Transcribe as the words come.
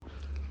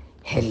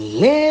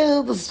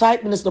Hello, this is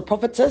 5 Minutes the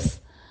Prophetess.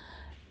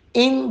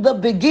 In the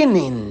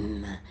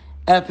beginning,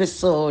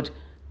 episode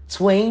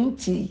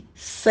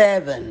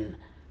 27,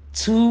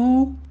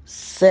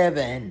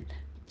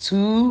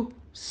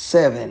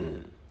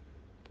 27.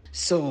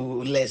 So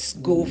let's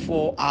go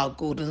for our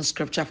golden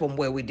scripture from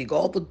where we dig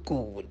all the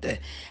gold.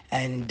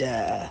 And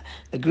the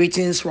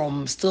greetings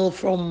from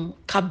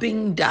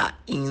Cabinda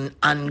in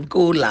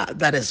Angola.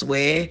 That is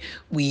where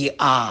we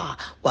are.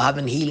 We're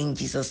having Healing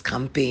Jesus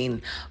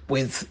campaign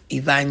with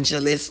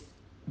evangelist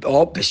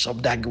or Bishop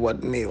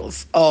Dagwood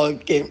Mills.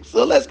 Okay,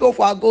 so let's go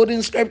for our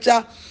golden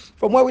scripture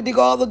from where we dig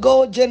all the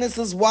gold.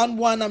 Genesis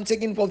 1:1. I'm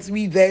taking for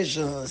three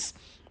versions.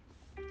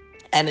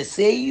 And it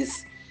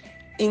says,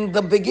 in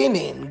the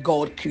beginning,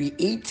 God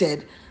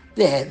created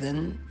the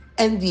heaven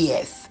and the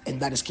earth. And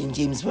that is King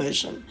James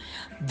Version.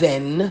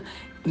 Then,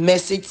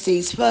 message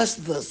says,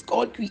 first this,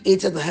 God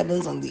created the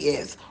heavens and the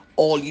earth.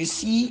 All you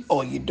see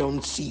or you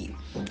don't see.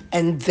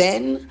 And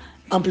then,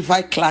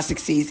 Amplified Classic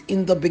says,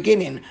 in the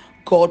beginning,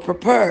 God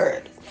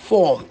prepared,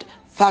 formed,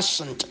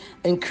 fashioned,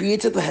 and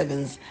created the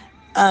heavens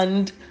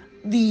and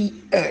the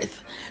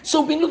earth.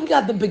 So we're looking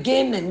at the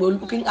beginning, we're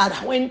looking at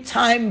when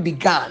time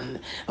began,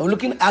 and we're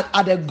looking at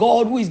a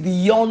God who is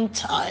beyond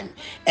time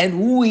and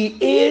who he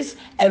is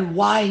and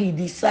why he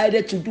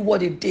decided to do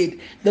what he did,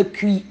 the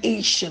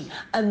creation,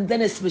 and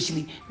then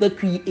especially the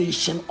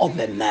creation of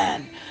a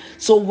man.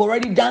 So we've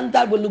already done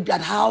that. We looked at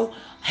how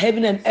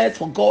heaven and earth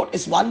for God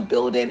is one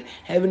building.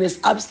 Heaven is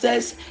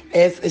upstairs,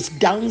 earth is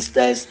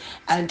downstairs,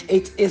 and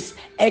it is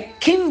a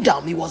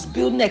kingdom. He was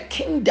building a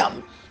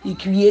kingdom. He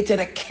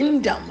created a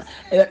kingdom,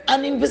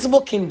 an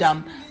invisible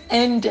kingdom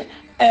and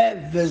a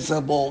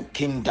visible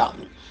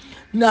kingdom.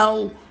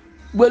 Now,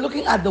 we're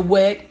looking at the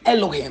word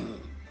Elohim.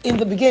 In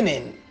the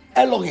beginning,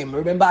 Elohim,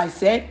 remember I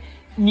said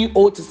New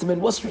Old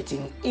Testament was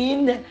written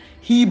in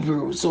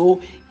Hebrew. So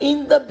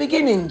in the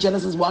beginning,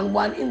 Genesis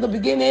 1:1, in the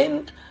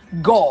beginning,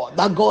 God,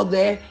 that God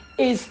there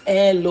is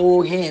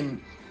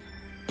Elohim,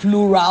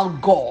 plural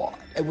God.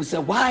 And we say,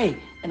 why?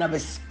 And I've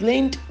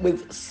explained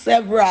with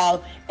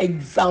several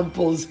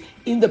examples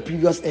in the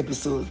previous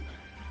episode.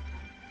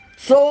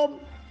 So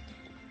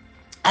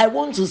I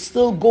want to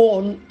still go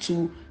on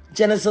to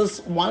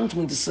Genesis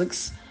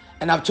 1:26,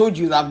 and I've told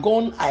you that I've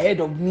gone ahead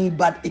of me,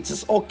 but it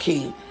is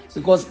okay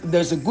because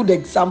there's a good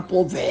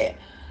example there.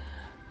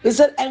 He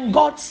said, and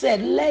God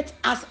said, let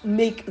us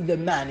make the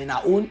man in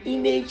our own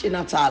image and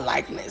after our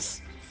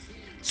likeness.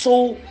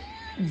 So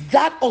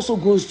that also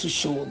goes to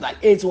show that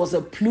it was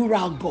a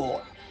plural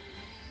God.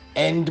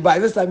 And by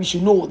this time, you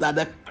should know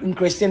that in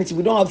Christianity,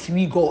 we don't have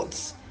three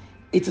gods.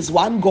 It is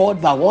one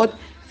God, but what?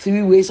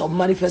 Three ways of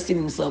manifesting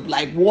himself.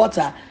 Like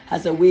water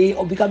has a way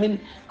of becoming,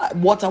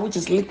 water which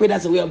is liquid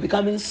has a way of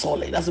becoming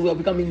solid, has a way of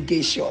becoming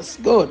gaseous.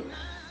 Good.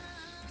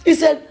 He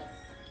said,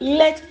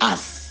 let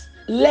us.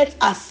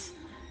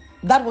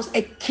 That was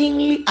a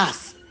kingly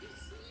us.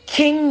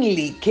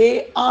 Kingly,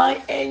 Kingly, a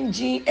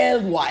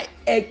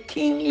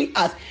kingly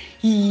us.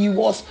 He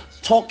was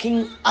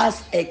talking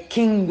as a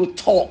king would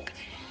talk.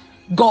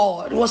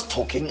 God was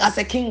talking as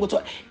a king would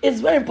talk.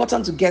 It's very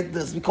important to get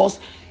this because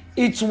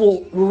it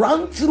will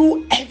run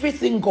through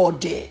everything God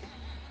did.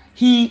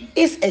 He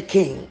is a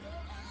king.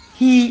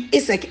 And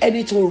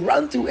it will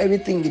run through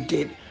everything he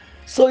did.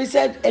 So he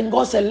said, and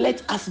God said,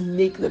 let us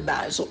make the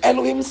man. So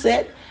Elohim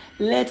said,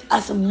 let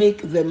us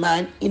make the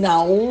man in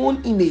our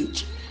own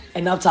image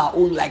and after our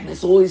own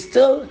likeness. So it's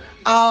still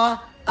our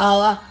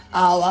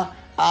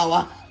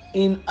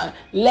in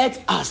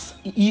let us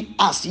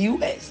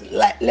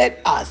let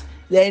us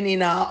then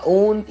in our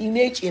own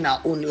image, in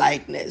our own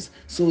likeness.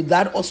 So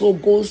that also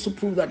goes to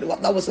prove that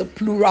that was a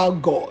plural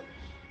God.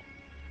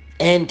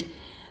 And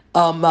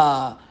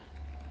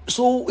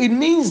so it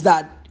means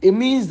that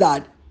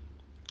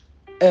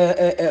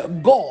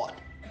God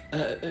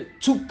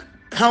took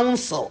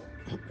counsel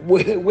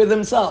with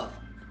himself.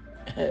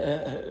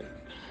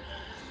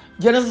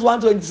 Genesis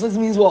 1:26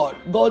 means what?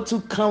 God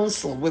took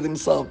counsel with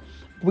himself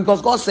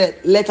because God said,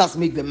 let us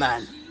make the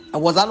man.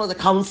 And was that not a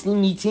council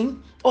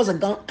meeting? It was a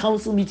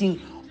council meeting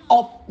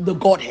of the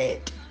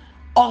Godhead.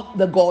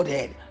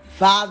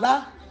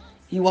 Father,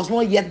 he was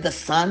not yet the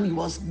Son, he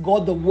was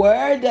God the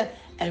Word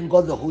and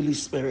God the Holy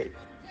Spirit.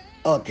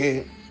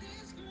 Okay.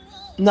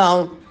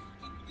 Now,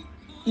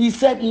 he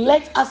said,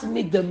 let us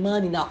make the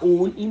man in our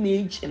own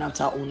image and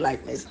after our own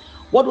likeness.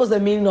 What was the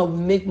meaning of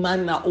make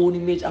man in our own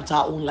image after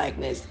our own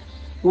likeness?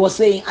 He was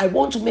saying, I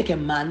want to make a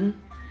man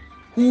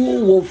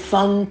who will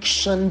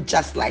function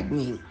just like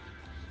me.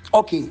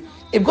 Okay,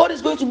 if God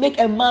is going to make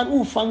a man who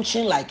will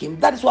function like him,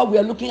 that is why we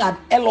are looking at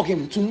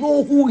Elohim to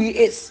know who he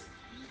is.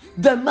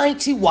 The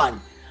mighty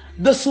one,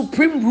 the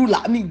supreme ruler.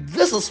 I mean,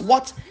 this is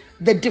what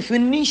the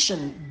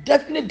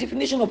definite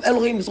definition of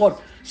Elohim is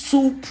what?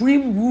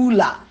 Supreme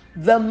ruler,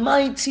 the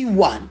mighty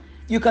one.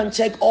 You can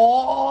check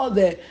all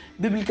the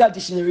biblical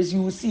dictionaries,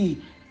 you will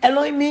see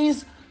Elohim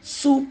means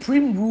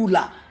supreme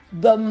ruler,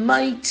 the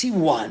mighty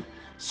one.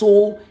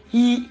 So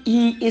he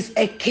is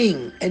a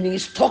king and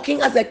he's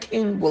talking as a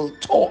king will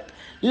talk.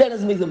 Let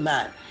us make the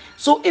man.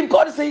 So if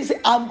God says,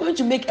 I'm going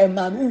to make a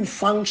man who will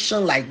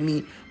function like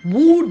me,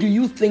 who do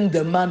you think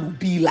the man will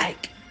be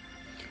like?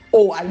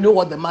 Oh, I know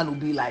what the man will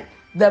be like.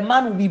 The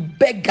man will be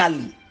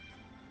beggarly.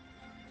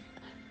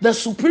 The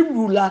supreme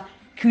ruler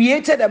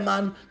created a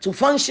man to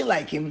function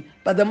like him,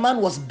 but the man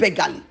was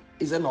beggarly,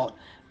 is it not?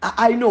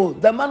 I know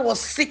the man was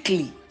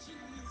sickly.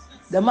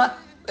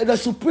 The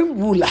supreme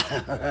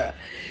ruler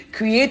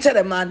created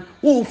a man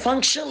who will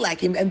function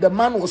like him, and the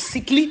man was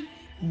sickly.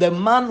 The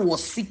man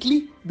was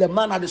sickly. The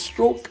man had a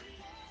stroke.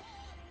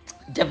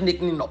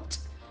 Definitely not.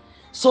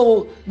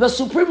 So the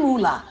supreme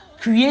ruler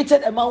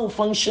created a man who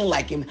functioned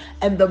like him,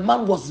 and the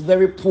man was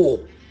very poor.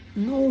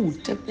 No,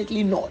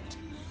 definitely not.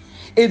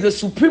 If the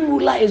supreme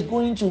ruler is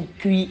going to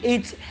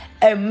create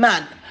a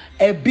man,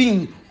 a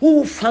being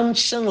who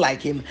function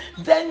like him,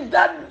 then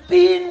that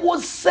being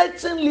will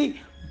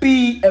certainly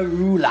be a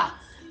ruler.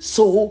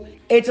 So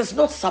it is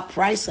not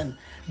surprising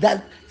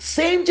that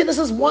same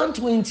Genesis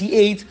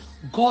 1:28,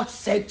 God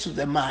said to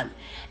the man,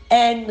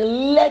 and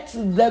let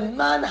the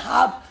man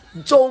have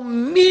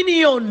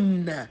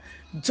dominion.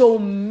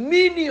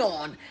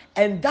 Dominion.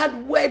 And that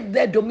word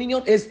there,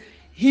 dominion, is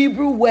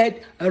Hebrew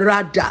word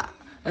rada.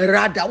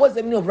 Rada. What's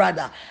the meaning of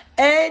rada?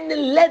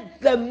 And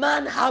let the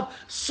man have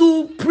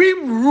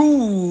supreme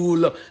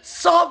rule,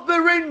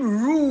 sovereign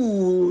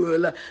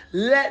rule.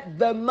 Let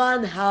the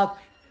man have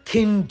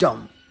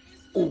kingdom.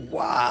 Oh,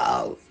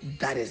 wow.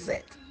 That is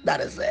it. That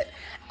is it.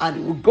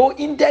 And we'll go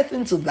in depth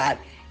into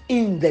that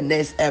in the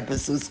next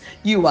episodes.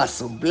 You are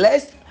so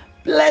blessed.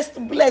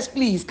 Blessed.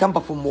 Please come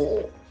back for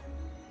more.